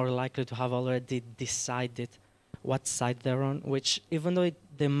people more likely to have already decided what side they're on, which even though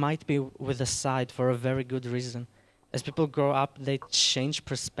they might be with a side for a very good reason, as people grow up, they change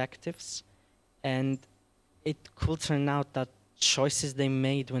perspectives, and it could turn out that choices they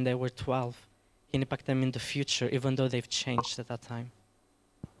made when they were 12 can impact them in the future, even though they've changed at that time.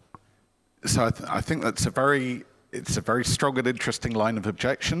 So I think that's a very strong and interesting line of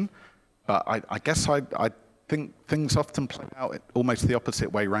objection, But I guess I think things often play out almost the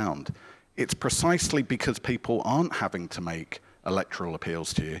opposite way round. It's precisely because people aren't having to make electoral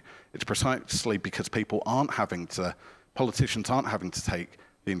appeals to you. It's precisely because politicians aren't having to take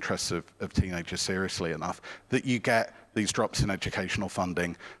the interests of teenagers seriously enough that you get these drops in educational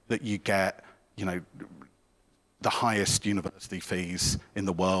funding, that you get, you know, the highest university fees in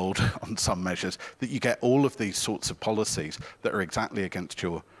the world on some measures, that you get all of these sorts of policies that are exactly against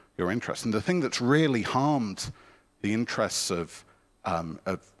your interests. And the thing that's really harmed the interests of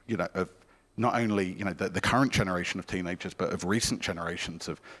not only, you know, the current generation of teenagers, but of recent generations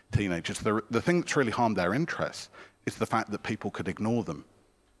of teenagers, the thing that's really harmed their interests is the fact that people could ignore them.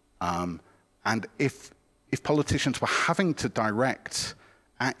 And if politicians were having to direct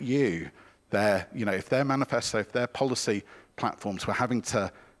at you if their manifesto, if their policy platforms were having to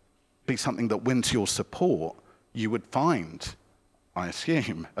be something that wins your support, you would find, I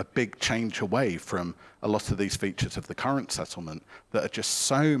assume, a big change away from a lot of these features of the current settlement that are just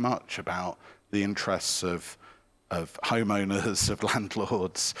so much about the interests of homeowners, of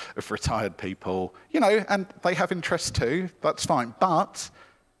landlords, of retired people, you know, and they have interests too, that's fine, but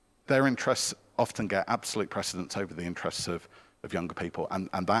their interests often get absolute precedence over the interests of younger people, and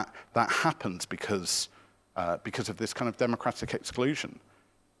that happens because of this kind of democratic exclusion.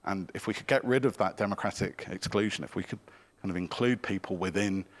 And if we could get rid of that democratic exclusion, if we could kind of include people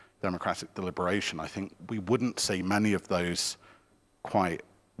within democratic deliberation, I think we wouldn't see many of those quite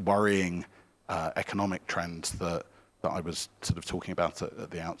worrying economic trends that I was sort of talking about at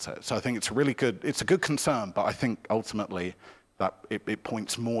the outset. So I think it's a good concern, but I think ultimately that it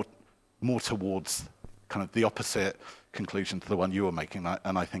points more towards kind of the opposite conclusion to the one you were making,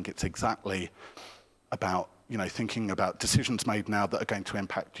 and I think it's exactly about, you know, thinking about decisions made now that are going to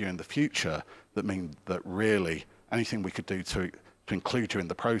impact you in the future, that mean that really anything we could do to include you in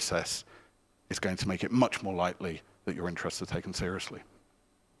the process is going to make it much more likely that your interests are taken seriously.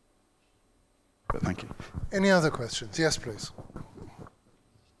 But thank you. Any other questions? Yes, please.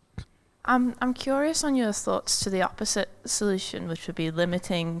 I'm curious on your thoughts to the opposite solution, which would be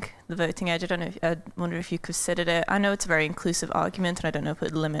limiting the voting age. I wonder if you considered it. I know it's a very inclusive argument, and I don't know if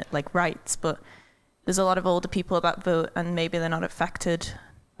it would limit like rights, but there's a lot of older people that vote, and maybe they're not affected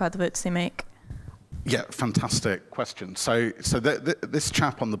by the votes they make. Yeah, fantastic question. So this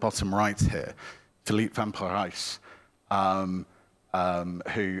chap on the bottom right here, Philippe van Parijs,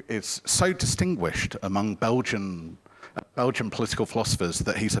 who is so distinguished among Belgian political philosophers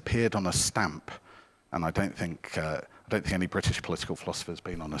that he's appeared on a stamp, and I don't think any British political philosopher has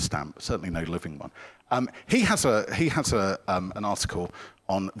been on a stamp. Certainly no living one. He has an article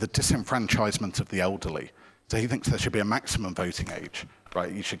on the disenfranchisement of the elderly. So he thinks there should be a maximum voting age,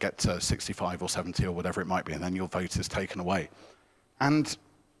 right? You should get to 65 or 70 or whatever it might be, and then your vote is taken away. And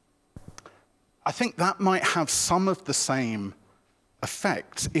I think that might have some of the same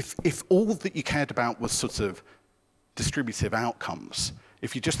effects if all that you cared about was sort of distributive outcomes.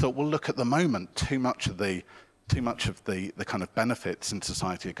 If you just thought, well, look, at the moment, too much of the kind of benefits in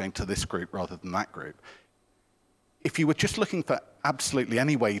society are going to this group rather than that group. If you were just looking for absolutely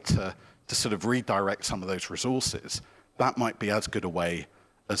any way to sort of redirect some of those resources, that might be as good a way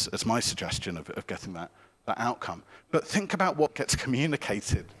as my suggestion of getting that outcome. But think about what gets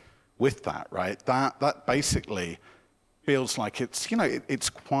communicated with that, right? That basically feels like it's, you know, it's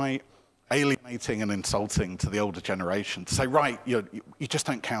quite alienating and insulting to the older generation to say, right, you just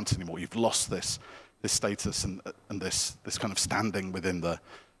don't count anymore. You've lost this status and this kind of standing within the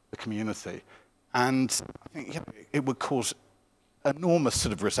community. And I think it would cause enormous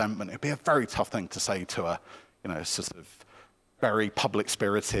sort of resentment. It'd be a very tough thing to say to a, you know, sort of very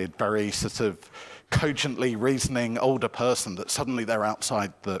public-spirited, very sort of cogently reasoning older person that suddenly they're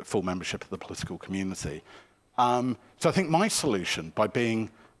outside the full membership of the political community. So I think my solution,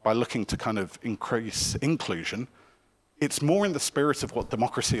 by looking to kind of increase inclusion, it's more in the spirit of what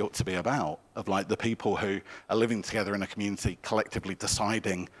democracy ought to be about, of like the people who are living together in a community collectively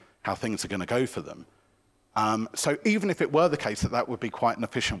deciding how things are going to go for them. So even if it were the case that would be quite an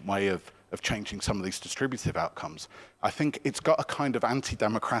efficient way of changing some of these distributive outcomes, I think it's got a kind of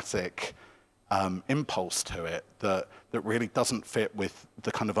anti-democratic impulse to it that really doesn't fit with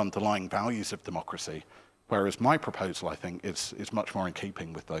the kind of underlying values of democracy. Whereas my proposal, I think, is much more in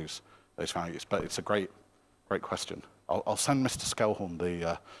keeping with those values. But it's a great question. I'll send Mr. Skelhorn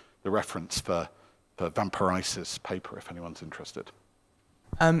the reference for Van Parijs's paper if anyone's interested.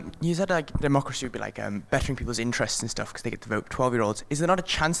 You said like democracy would be like bettering people's interests and stuff because they get to vote 12-year-olds. Is there not a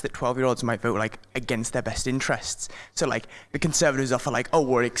chance that 12-year-olds might vote like against their best interests? So like the Conservatives offer like, oh,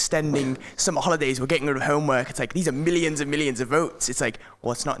 we're extending summer holidays, we're getting rid of homework. It's like these are millions and millions of votes. It's like,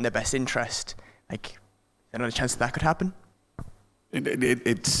 well, it's not in their best interest. Like, is there not a chance that could happen?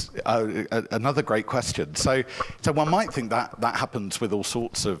 It's another great question. So one might think that happens with all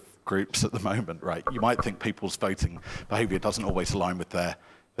sorts of groups at the moment, right? You might think people's voting behaviour doesn't always align with their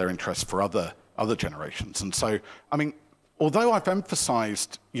interests for other generations. And so, I mean, although I've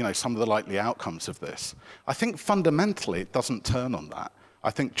emphasised, some of the likely outcomes of this, I think fundamentally it doesn't turn on that.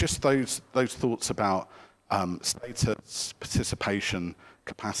 I think just those thoughts about status, participation,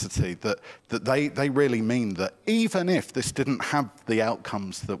 capacity, that they really mean that even if this didn't have the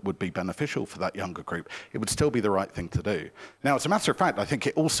outcomes that would be beneficial for that younger group, it would still be the right thing to do. Now, as a matter of fact, I think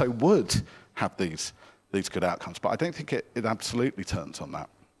it also would have these good outcomes, but I don't think it absolutely turns on that.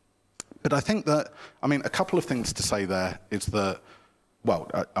 But I think that, a couple of things to say there is that, well,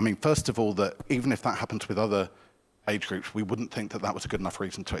 first of all, that even if that happens with other age groups, we wouldn't think that was a good enough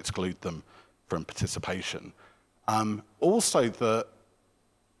reason to exclude them from participation. Also that,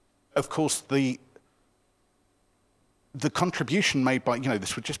 of course, the contribution made by,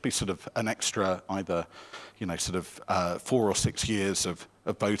 this would just be sort of an extra either, 4 or 6 years of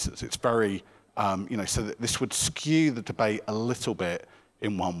voters. It's very, so that this would skew the debate a little bit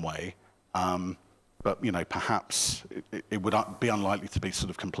in one way. But, perhaps it would be unlikely to be sort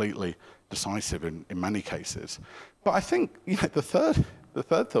of completely decisive in many cases. But I think, the third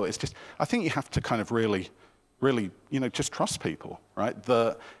thought is just, I think you have to kind of really, just trust people, right?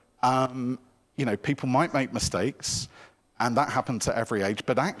 People might make mistakes, and that happens at every age,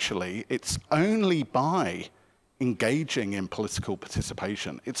 but actually it's only by engaging in political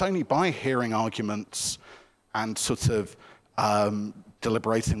participation, it's only by hearing arguments and sort of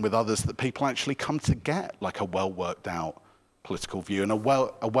deliberating with others that people actually come to get like a well-worked out political view and a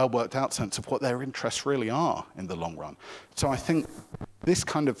well-worked out sense of what their interests really are in the long run. So I think this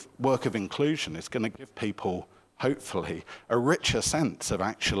kind of work of inclusion is going to give people, hopefully, a richer sense of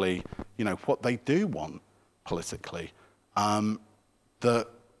actually, what they do want politically, that,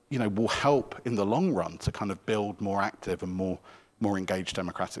 will help in the long run to kind of build more active and more engaged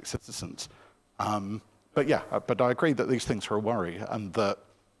democratic citizens. But I agree that these things are a worry, and that,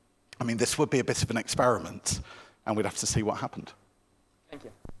 this would be a bit of an experiment, and we'd have to see what happened. Thank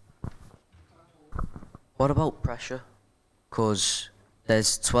you. What about pressure? Because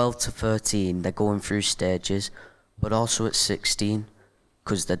there's 12 to 13, they're going through stages, but also at 16,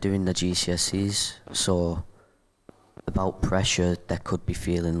 because they're doing the GCSEs. So about pressure, they could be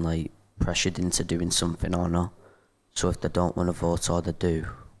feeling like pressured into doing something or not. So if they don't want to vote or they do,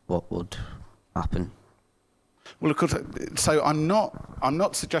 what would happen? Well, of course, so I'm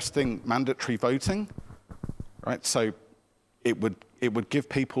not suggesting mandatory voting, right? So it would give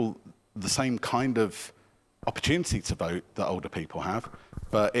people the same kind of opportunity to vote that older people have.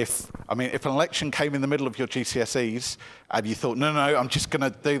 But if an election came in the middle of your GCSEs and you thought, no, I'm just going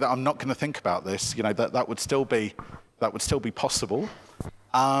to do that, I'm not going to think about this, that would still be possible.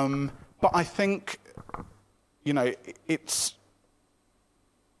 But I think,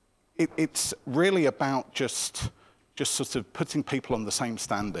 it's really about just sort of putting people on the same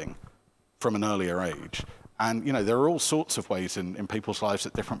standing from an earlier age. And, there are all sorts of ways in people's lives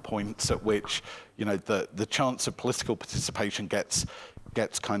at different points at which, the chance of political participation gets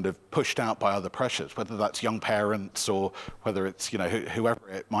kind of pushed out by other pressures, whether that's young parents or whether it's, whoever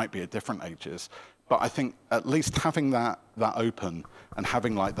it might be at different ages. But I think at least having that open and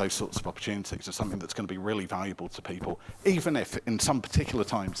having like those sorts of opportunities is something that's going to be really valuable to people, even if in some particular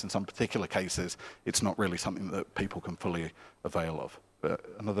times, in some particular cases, it's not really something that people can fully avail of. But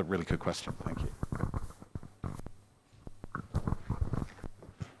another really good question. Thank you.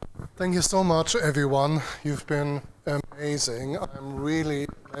 Thank you so much, everyone. You've been amazing. I'm really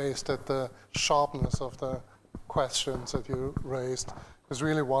amazed at the sharpness of the questions that you raised. It's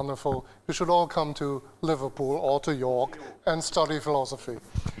really wonderful. You should all come to Liverpool or to York and study philosophy.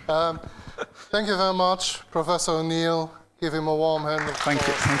 Thank you very much, Professor O'Neill. Give him a warm hand of applause.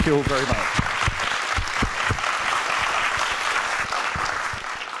 Thank you all very much.